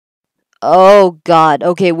Oh god.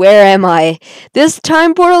 Okay, where am I? This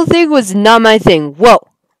time portal thing was not my thing. Whoa.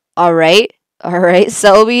 Alright. Alright,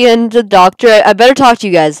 Selby and the doctor. I better talk to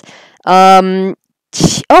you guys. Oh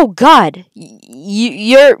god.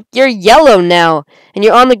 You're yellow now. And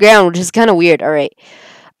you're on the ground, which is kinda weird. Alright.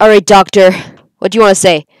 Alright, doctor. What do you want to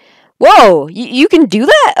say? Whoa! You can do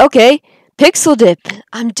that? Okay. PixelDip.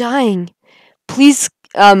 I'm dying. Please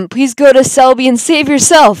go to Selby and save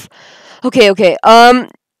yourself. Okay.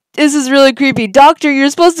 This is really creepy. Doctor, you're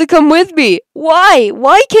supposed to come with me. Why?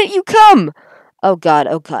 Why can't you come? Oh god.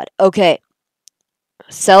 Okay.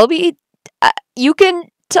 Selby, you can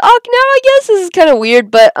talk now, I guess? This is kind of weird,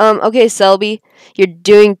 but, okay, Selby, you're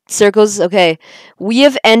doing circles. Okay. We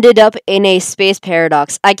have ended up in a space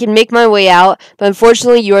paradox. I can make my way out, but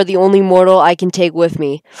unfortunately, you are the only mortal I can take with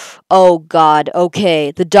me. Oh god,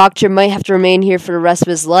 okay. The doctor might have to remain here for the rest of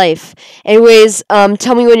his life. Anyways,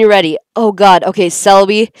 tell me when you're ready. Oh god, okay,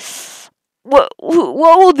 Selby. What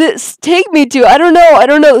will this take me to? I don't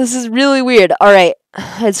know. This is really weird. Alright.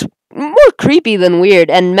 It's more creepy than weird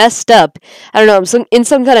and messed up. I don't know. I'm in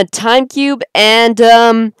some kind of time cube, and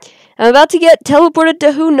I'm about to get teleported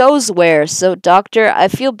to who knows where. So, doctor, I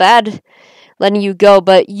feel bad letting you go,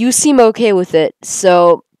 but you seem okay with it.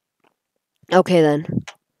 So, okay then.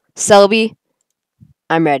 Selby,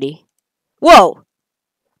 I'm ready. Whoa!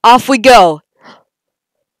 Off we go!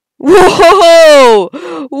 Whoa!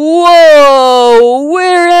 Whoa!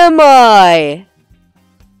 Where am I?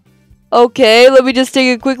 Okay, let me just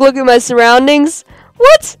take a quick look at my surroundings.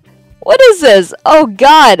 What? What is this? Oh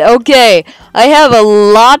god, okay. I have a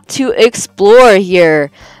lot to explore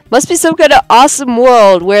here. Must be some kind of awesome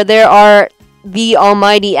world where there are the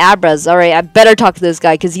almighty Abras. Alright, I better talk to this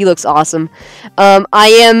guy because he looks awesome. I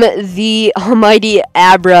am the almighty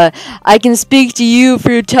Abra. I can speak to you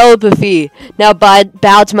through telepathy. Now bow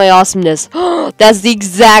to my awesomeness. That's the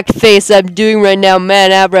exact face I'm doing right now.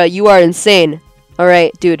 Man, Abra, you are insane.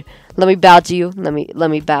 Alright, dude. Let me bow to you. Let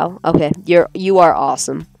me bow. Okay, you are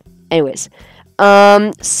awesome. Anyways,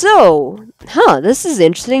 this is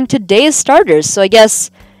interesting. Today is starters, so I guess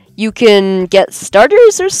you can get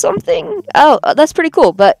starters or something. Oh, that's pretty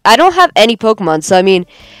cool. But I don't have any Pokemon, so I mean,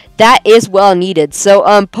 that is well needed. So,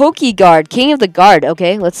 Pokeguard, King of the Guard.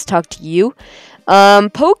 Okay, let's talk to you.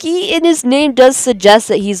 Pokey in his name does suggest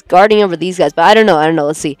that he's guarding over these guys, but I don't know,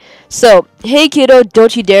 let's see. So, hey kiddo,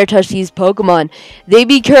 don't you dare touch these Pokemon. They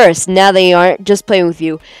be cursed. Now they aren't, just playing with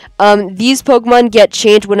you. These Pokemon get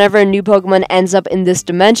changed whenever a new Pokemon ends up in this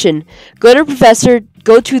dimension. Go to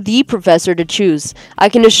the professor to choose. I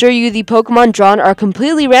can assure you the Pokemon drawn are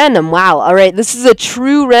completely random. Wow, alright, this is a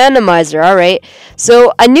true randomizer, alright.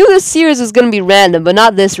 So, I knew this series was gonna be random, but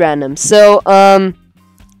not this random. So,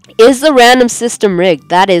 is the random system rigged?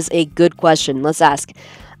 That is a good question. Let's ask.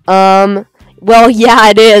 Well, yeah,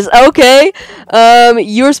 it is. Okay.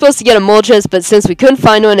 You were supposed to get a Moltres, but since we couldn't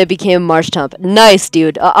find one, it became Marshtomp. Nice,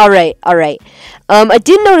 dude. Alright. I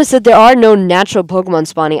did notice that there are no natural Pokemon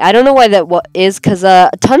spawning. I don't know why that is, because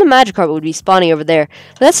a ton of Magikarp would be spawning over there.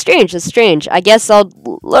 But that's strange. I guess I'll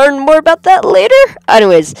learn more about that later.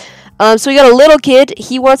 Anyways. So we got a little kid.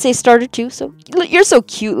 He wants a starter too. So you're so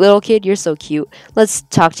cute, little kid. You're so cute. Let's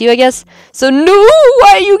talk to you, I guess. So no,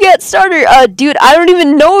 why you get starter? Dude, I don't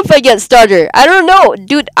even know if I get starter. I don't know,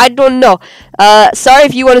 dude. I don't know. Sorry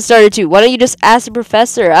if you want a starter too. Why don't you just ask the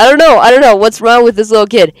professor? I don't know. What's wrong with this little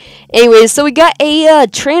kid? Anyways, so we got a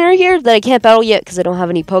trainer here that I can't battle yet because I don't have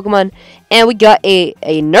any Pokemon. And we got a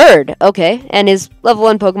nerd, okay, and his level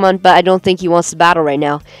 1 Pokemon, but I don't think he wants to battle right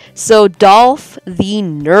now. So, Dolph the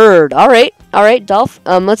nerd. Alright, Dolph.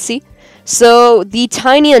 Let's see. So, the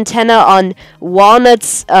tiny antenna on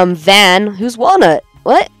Walnut's van. Who's Walnut?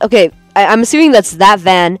 What? Okay, I'm assuming that's that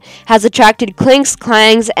van. Has attracted clinks,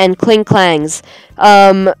 clangs, and clink clangs.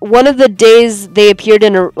 One of the days they appeared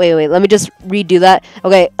in a... Wait, let me just redo that.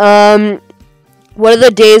 Okay, one of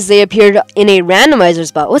the days they appeared in a randomizer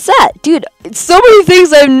spot. What's that? Dude, it's so many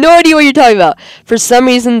things. I have no idea what you're talking about. For some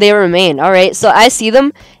reason, they remain. Alright, so I see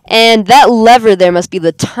them. And that lever there must be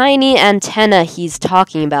the tiny antenna he's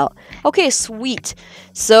talking about. Okay, sweet.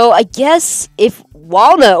 So, I guess if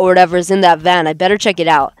Walnut or whatever is in that van, I better check it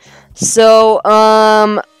out. So,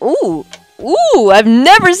 ooh, I've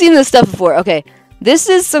never seen this stuff before. Okay. This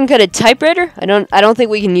is some kind of typewriter. I don't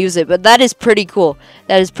think we can use it, but that is pretty cool.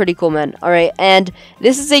 That is pretty cool, man. All right, and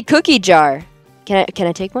this is a cookie jar. Can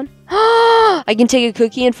I take one? I can take a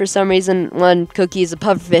cookie, and for some reason, one cookie is a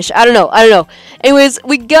pufferfish. I don't know. Anyways,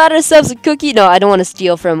 we got ourselves a cookie. No, I don't want to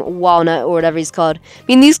steal from Walnut or whatever he's called. I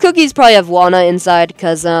mean, these cookies probably have walnut inside,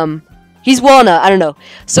 because He's walnut. I don't know.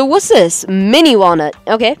 So what's this? Mini walnut.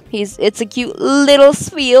 Okay, it's a cute little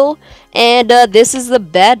spheal. And this is the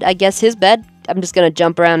bed. I guess his bed. I'm just gonna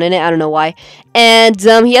jump around in it. I don't know why. And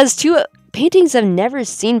he has two paintings I've never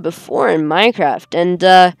seen before in Minecraft. And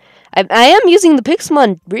I am using the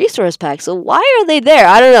Pixelmon resource pack, so why are they there?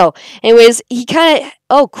 I don't know. Anyways, he kind of...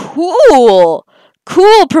 Oh, cool!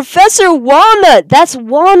 Cool, Professor Walnut! That's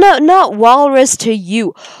Walnut, not Walrus to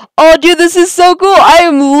you. Oh, dude, this is so cool! I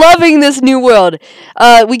am loving this new world.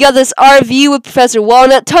 We got this RV with Professor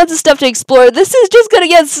Walnut. Tons of stuff to explore. This is just gonna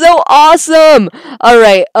get so awesome!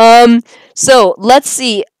 Alright, so, let's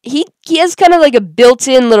see. He has kind of like a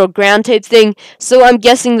built-in little ground type thing, so I'm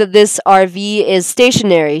guessing that this RV is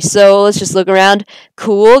stationary. So let's just look around.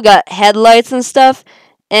 Cool, got headlights and stuff.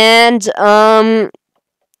 And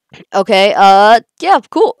okay, yeah,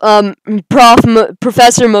 cool.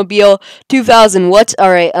 Professor Mobile 2000. What? All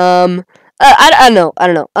right. I don't know.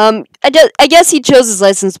 I guess he chose his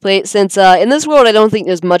license plate since in this world I don't think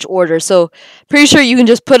there's much order. So pretty sure you can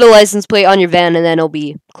just put a license plate on your van and then it'll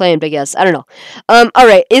be claimed. I guess. I don't know. All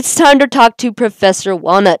right. It's time to talk to Professor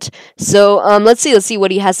Walnut. So let's see what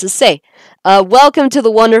he has to say. Welcome to the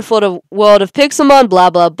wonderful world of Pixelmon. Blah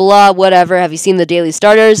blah blah. Whatever. Have you seen the daily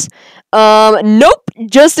starters? Nope. I'm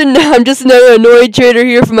just another annoying trader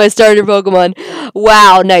here for my starter Pokemon.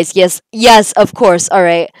 Wow, nice. Yes, of course. All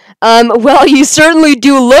right. Well, you certainly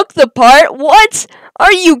do look the part. What?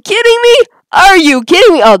 Are you kidding me? Are you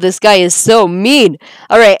kidding me? Oh, this guy is so mean.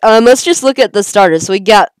 All right. Let's just look at the starters. So we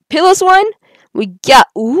got Piloswine. We got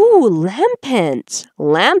Lampent.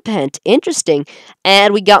 Interesting.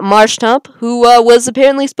 And we got Marshtomp, who was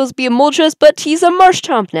apparently supposed to be a Moltres, but he's a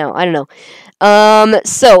Marshtomp now. I don't know.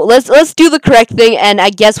 So let's do the correct thing, and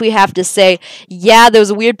I guess we have to say, yeah, there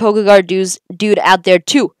was a weird Pokeguard dude out there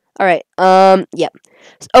too. All right. Yeah.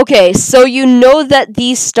 Okay, so you know that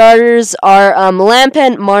these starters are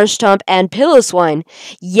Lampent, Marshtomp, and Piloswine.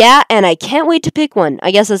 Yeah, and I can't wait to pick one.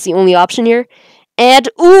 I guess that's the only option here. And,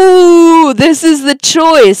 ooh, this is the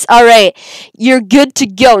choice. All right, you're good to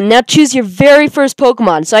go. Now choose your very first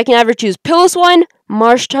Pokemon. So I can either choose Piloswine,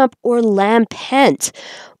 Marshtomp, or Lampent.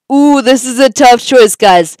 Ooh, this is a tough choice,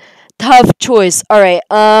 guys. Tough choice. All right,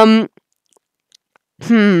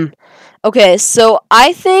 Okay, so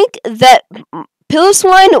I think that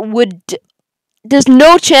Piloswine would... There's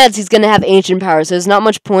no chance he's going to have Ancient Power, so there's not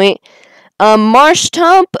much point.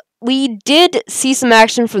 Marshtomp, we did see some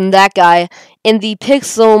action from that guy in the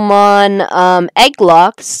Pixelmon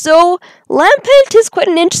Egglocke, so Lampent is quite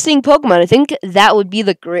an interesting Pokemon. I think that would be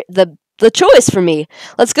the choice for me.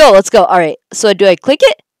 Let's go. Alright, so do I click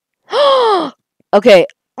it? Okay,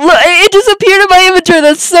 look, it just appeared in my inventory.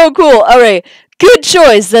 That's so cool. Alright, good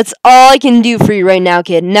choice. That's all I can do for you right now,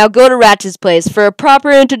 kid. Now go to Ratchet's place for a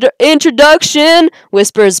proper introduction.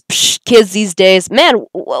 Whispers, psh, kids these days. Man,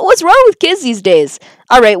 what's wrong with kids these days?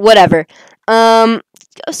 Alright, whatever.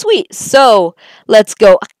 Sweet. So, let's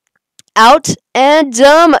go out and,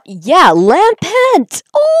 yeah, Lampent!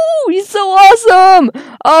 Oh, he's so awesome!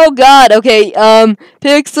 Oh, God, okay,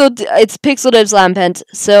 it's PixelDip's Lampent.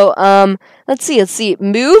 So, let's see.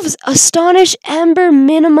 Moves, Astonish, Ember,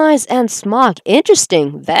 Minimize, and Smog.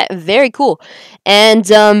 Interesting. Very cool.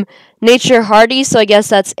 And, Nature Hardy, so I guess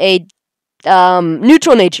that's a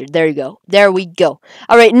neutral nature. There we go.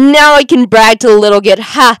 Alright, now I can brag to the little kid.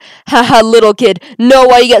 Ha little kid. Know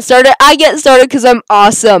why you get started? I get started because I'm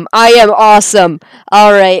awesome. I am awesome.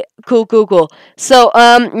 Alright, cool. So,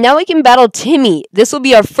 now we can battle Timmy. This will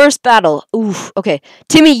be our first battle. Oof, okay.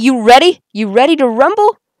 Timmy, you ready? You ready to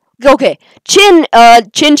rumble? Okay.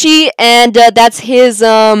 Chinchi, and, that's his,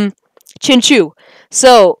 Chinchu.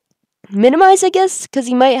 So, Minimize, I guess, because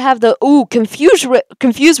he might have the... Ooh,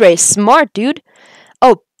 Confuse Ray. Smart, dude.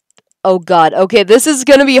 Oh, God. Okay, this is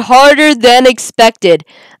going to be harder than expected.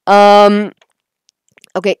 Okay.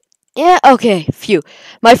 Yeah, okay. Phew.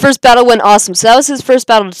 My first battle went awesome. So that was his first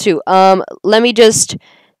battle, too. Let me just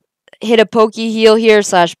hit a Poke Heal here,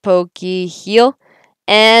 / Poke Heal.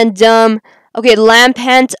 And, okay,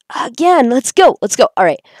 Lampent. Again, let's go. All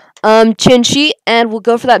right. Chinchi, and we'll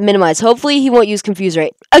go for that Minimize. Hopefully he won't use Confuse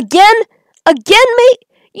Ray. Again, mate?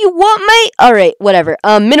 You what, mate? Alright, whatever.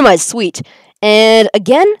 Minimize, sweet. And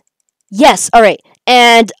again? Yes, alright.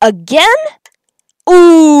 And again?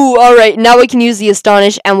 Ooh, alright, now we can use the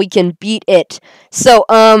Astonish, and we can beat it. So,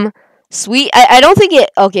 sweet. I don't think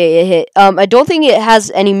it... Okay, it hit. I don't think it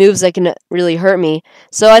has any moves that can really hurt me.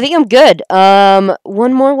 So I think I'm good.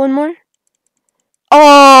 One more.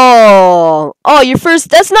 Oh, your first.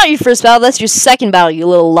 That's not your first battle. That's your second battle, you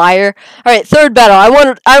little liar. All right, third battle.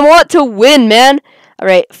 I want to win, man.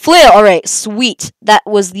 Alright, flail. Alright, sweet. That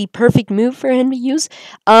was the perfect move for him to use.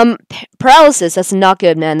 Paralysis. That's not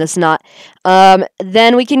good, man. That's not.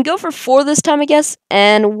 Then we can go for 4 this time, I guess.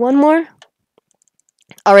 And 1 more.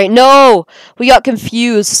 Alright, no! We got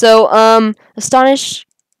confused. So, Astonish.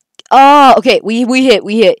 Oh, okay. We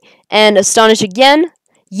hit. And Astonish again.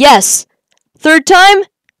 Yes! 3rd time?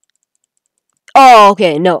 Oh,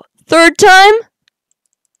 okay, no. 3rd time?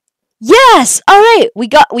 Yes! Alright, we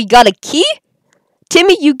got a key?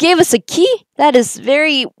 Timmy, you gave us a key? That is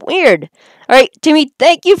very weird. Alright, Timmy,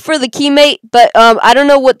 thank you for the key, mate, but I don't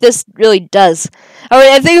know what this really does.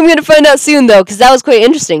 Alright, I think I'm gonna find out soon, though, because that was quite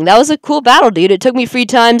interesting. That was a cool battle, dude. It took me 3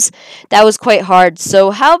 times. That was quite hard.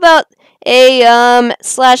 So how about a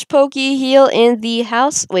slash pokey heal in the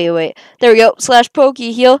house? Wait. There we go. Slash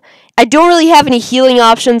pokey heal. I don't really have any healing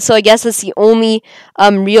options, so I guess that's the only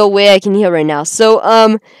real way I can heal right now. So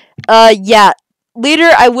yeah. Later,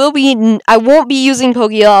 I won't be using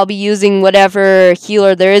Pokeheel. I'll be using whatever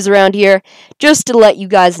healer there is around here, just to let you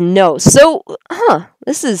guys know. So,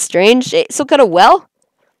 this is strange. So kind of well.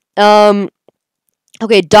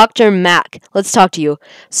 Okay, Dr. Mac, let's talk to you.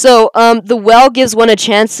 So, the well gives one a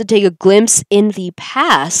chance to take a glimpse in the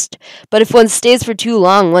past, but if one stays for too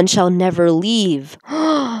long, one shall never leave.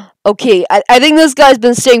 Okay, I think this guy's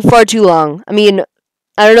been staying far too long. I mean,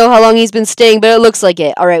 I don't know how long he's been staying, but it looks like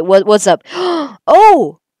it. Alright, what's up?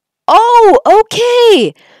 Oh,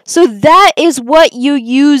 okay. So that is what you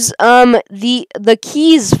use the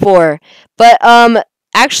keys for. But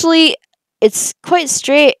actually it's quite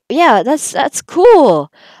straight. Yeah, that's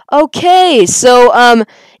cool. Okay, so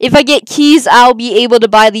if I get keys, I'll be able to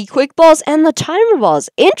buy the quick balls and the timer balls.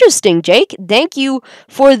 Interesting, Jake. Thank you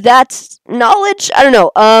for that knowledge. I don't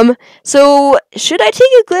know. So should I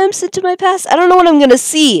take a glimpse into my past? I don't know what I'm gonna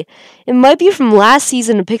see. It might be from last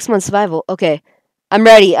season of Pixelmon Survival. Okay, I'm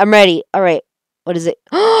ready. All right, what is it?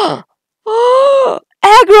 Oh,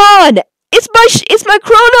 Agron! It's my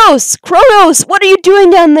Kronos. Kronos, what are you doing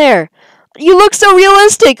down there? You look so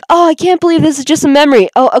realistic. Oh, I can't believe this is just a memory.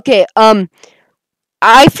 Oh, okay.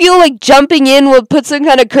 I feel like jumping in will put some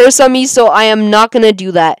kind of curse on me, so I am not gonna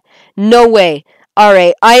do that. No way. All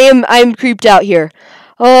right, I'm creeped out here.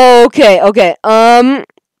 Oh, okay.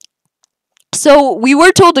 So we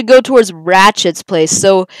were told to go towards Ratchet's place,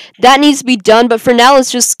 so that needs to be done. But for now,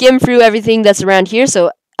 let's just skim through everything that's around here.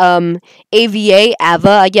 So Ava,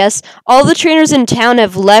 I guess. All the trainers in town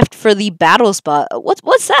have left for the battle spot.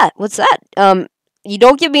 What's that? You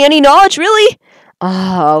don't give me any knowledge, really?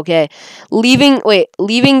 Oh, okay. Leaving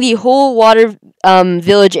the whole water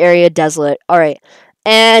village area desolate. All right.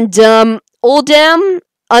 And Old Dam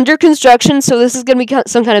under construction, so this is going to be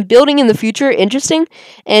some kind of building in the future. Interesting.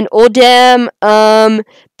 And Old Dam,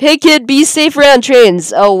 Pig Kid, be safe around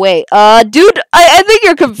trains. Oh, wait. Dude, I think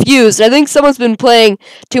you're confused. I think someone's been playing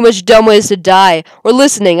too much Dumb Ways to Die. Or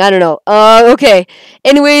listening, I don't know. Okay.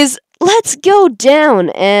 Anyways, let's go down.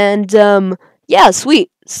 And, yeah,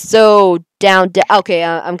 sweet. So, down. Okay,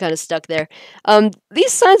 I'm kind of stuck there.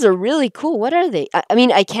 These signs are really cool. What are they? I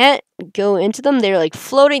mean, I can't go into them. They're like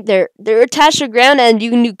floating. They're attached to the ground, and you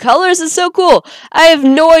can do colors. It's so cool. I have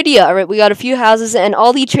no idea. All right, we got a few houses, and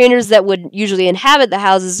all the trainers that would usually inhabit the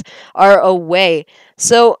houses are away.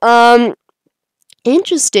 So,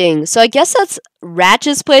 interesting. So I guess that's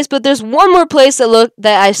Ratchet's place, but there's one more place that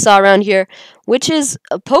I saw around here, which is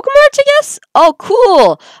a Pokemon, I guess. Oh,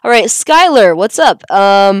 cool. All right, Skylar, what's up?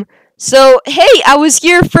 So, hey, I was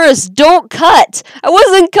here first. Don't cut. I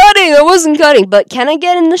wasn't cutting. But can I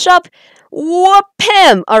get in the shop?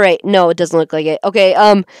 Whoop-him. All right, no, it doesn't look like it. Okay,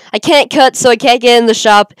 I can't cut, so I can't get in the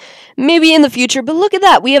shop. Maybe in the future, but look at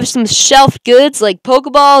that. We have some shelf goods like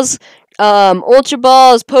Pokeballs, Ultra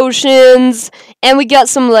Balls, potions, and we got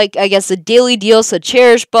some, like, I guess, a daily deal, so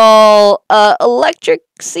Cherish Ball, Electric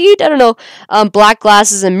Seed, I don't know, Black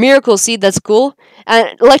Glasses, and Miracle Seed, that's cool,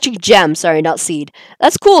 and Electric Gem, sorry, not Seed,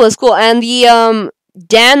 that's cool, and the,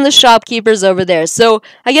 Dan the shopkeeper's over there, so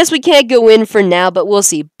I guess we can't go in for now, but we'll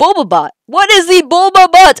see. Bulbabot, what is the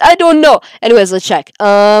Bulbabot? I don't know. Anyways, let's check.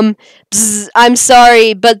 I'm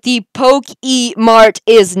sorry, but the Poke Mart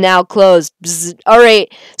is now closed.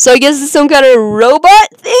 Alright, so I guess it's some kind of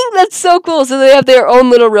robot thing? That's so cool. So they have their own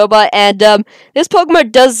little robot, and this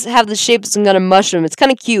Pokemart does have the shape of some kind of mushroom. It's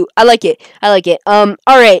kind of cute. I like it.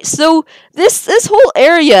 Alright, so this whole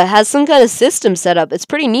area has some kind of system set up. It's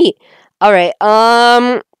pretty neat. Alright,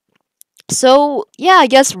 so, yeah, I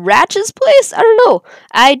guess Ratchet's place?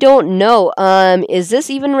 I don't know. Is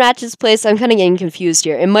this even Ratchet's place? I'm kind of getting confused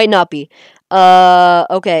here. It might not be.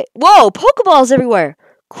 Okay. Whoa, Pokeballs everywhere.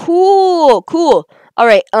 Cool.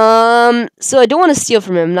 Alright, so I don't want to steal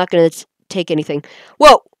from him. I'm not going to take anything.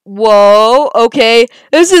 Whoa, Whoa, okay.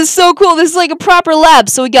 This is so cool. This is like a proper lab.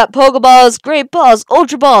 So we got Pokeballs, Great Balls,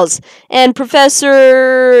 Ultra Balls, and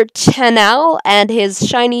Professor Chanel and his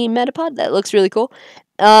shiny Metapod. That looks really cool.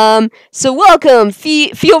 So welcome.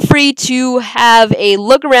 Feel free to have a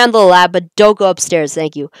look around the lab, but don't go upstairs.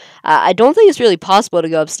 Thank you. I don't think it's really possible to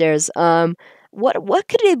go upstairs. What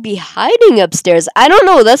could it be hiding upstairs? I don't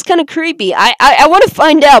know. That's kind of creepy. I want to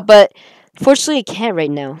find out, but fortunately, I can't right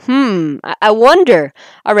now. I wonder.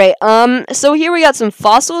 All right. So here we got some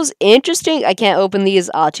fossils. Interesting. I can't open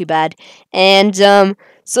these. Too bad. And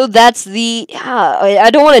so that's the. I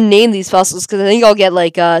don't want to name these fossils because I think I'll get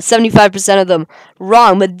like 75% of them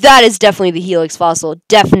wrong. But that is definitely the Helix fossil.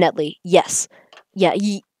 Definitely. Yes. Yeah.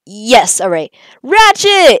 Yes. All right.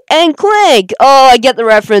 Ratchet and Clank. Oh, I get the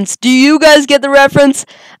reference. Do you guys get the reference?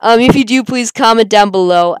 If you do, please comment down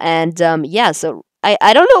below. And yeah. So.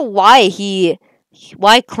 I don't know why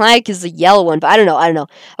Clank is the yellow one, but I don't know.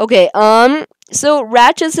 Okay, so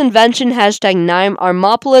Ratchet's invention #9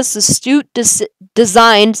 Armopolis astute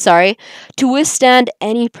designed, to withstand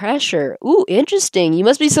any pressure. Ooh, interesting. You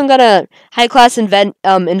must be some kind of high-class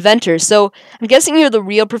inventor. So I'm guessing you're the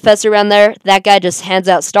real professor around there. That guy just hands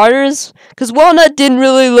out starters? Because Walnut didn't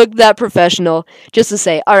really look that professional, just to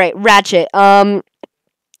say. Alright, Ratchet, alright,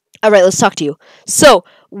 let's talk to you. So,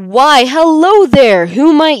 why? Hello there!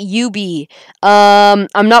 Who might you be? I'm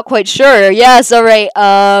not quite sure. Yes, alright,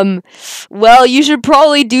 well, you should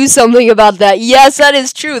probably do something about that. Yes, that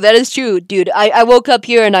is true, dude. I woke up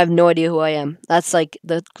here and I have no idea who I am. That's like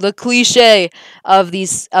the cliche of the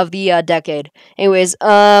decade. Anyways,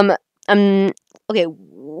 okay,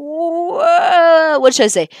 what should I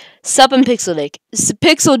say? Sup and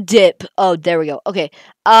PixelDip. Oh, there we go. Okay,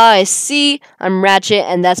 I see. I'm Ratchet,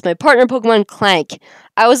 and that's my partner Pokemon Clank.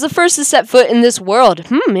 I was the first to set foot in this world.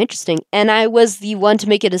 Interesting. And I was the one to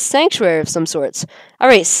make it a sanctuary of some sorts.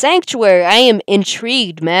 Alright, sanctuary. I am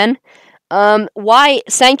intrigued, man. Why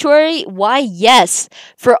sanctuary? Why, yes.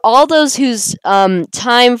 For all those whose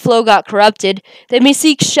time flow got corrupted, they may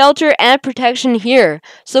seek shelter and protection here.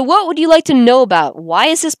 So what would you like to know about? Why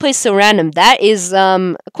is this place so random? That is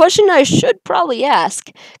a question I should probably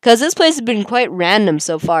ask, because this place has been quite random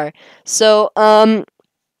so far. So,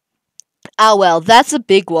 well, that's a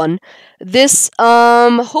big one. This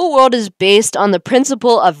whole world is based on the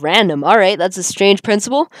principle of random. Alright, that's a strange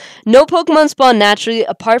principle. No Pokemon spawn naturally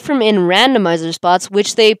apart from in randomizer spots,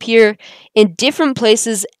 which they appear in different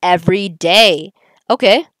places every day.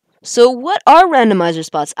 Okay. So what are randomizer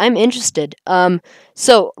spots? I'm interested.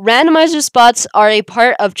 So randomizer spots are a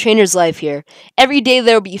part of trainer's life here. Every day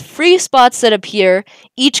there will be free spots that appear,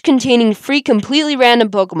 each containing free completely random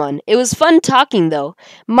Pokemon. It was fun talking though.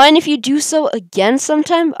 Mind if you do so again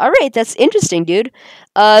sometime? Alright, that's interesting, dude.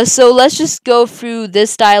 So let's just go through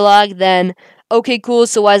this dialogue then. Okay, cool.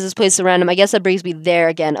 So why is this place so random? I guess that brings me there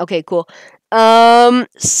again. Okay, cool.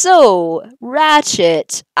 So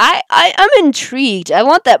Ratchet, I'm intrigued. I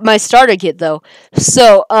want my starter kit though.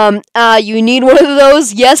 So, you need one of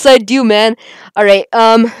those? Yes, I do, man. Alright,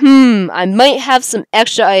 I might have some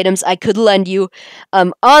extra items I could lend you,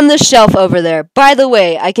 on the shelf over there. By the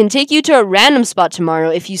way, I can take you to a random spot tomorrow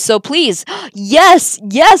if you so please. Yes,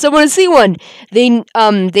 I want to see one. They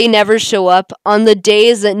never show up on the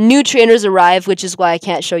days that new trainers arrive, which is why I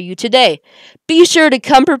can't show you today. Be sure to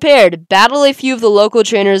come prepared, battle a few of the local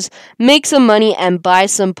trainers, make some money, and buy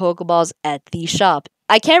some Pokeballs at the shop.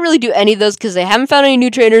 I can't really do any of those because I haven't found any new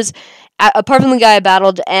trainers, apart from the guy I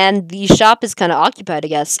battled, and the shop is kind of occupied, I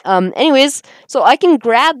guess. Anyways, so I can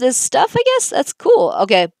grab this stuff, I guess? That's cool.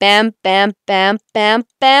 Okay, bam, bam, bam, bam,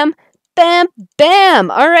 bam, bam, bam.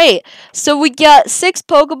 Alright, so we got 6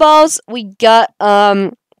 Pokeballs, we got,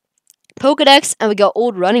 Pokedex, and we got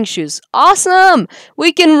old running shoes. Awesome!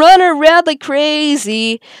 We can run around like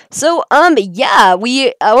crazy. So, yeah,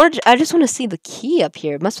 I just want to see the key up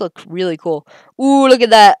here. It must look really cool. Ooh, look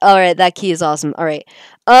at that. Alright, that key is awesome. Alright.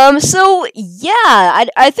 So, yeah,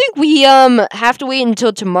 I think we, have to wait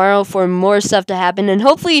until tomorrow for more stuff to happen, and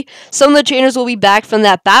hopefully some of the trainers will be back from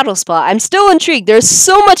that battle spot. I'm still intrigued. There's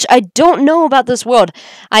so much I don't know about this world.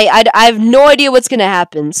 I have no idea what's gonna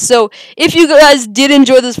happen. So, if you guys did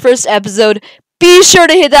enjoy this first episode, be sure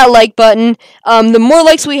to hit that like button. The more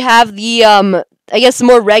likes we have, I guess the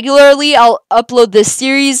more regularly I'll upload this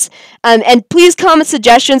series. And please comment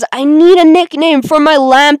suggestions. I need a nickname for my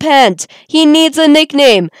Lampant. He needs a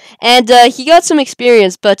nickname. And he got some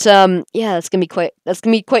experience, but yeah, that's gonna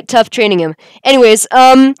be quite tough training him. Anyways,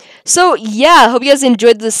 so yeah, hope you guys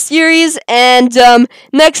enjoyed this series, and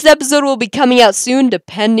next episode will be coming out soon,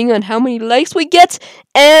 depending on how many likes we get.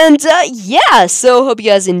 And yeah, so hope you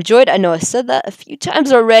guys enjoyed. I know I said that a few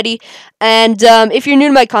times already. And if you're new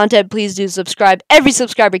to my content, please do subscribe. Every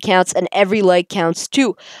subscriber counts, and every like counts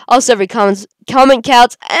too. Also, every comment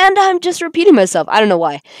counts, and I'm just repeating myself. I don't know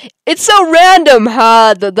why. It's so random,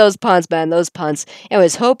 those puns, man, those puns.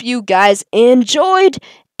 Anyways, hope you guys enjoyed,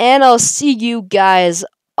 and I'll see you guys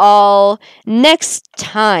all next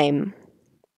time.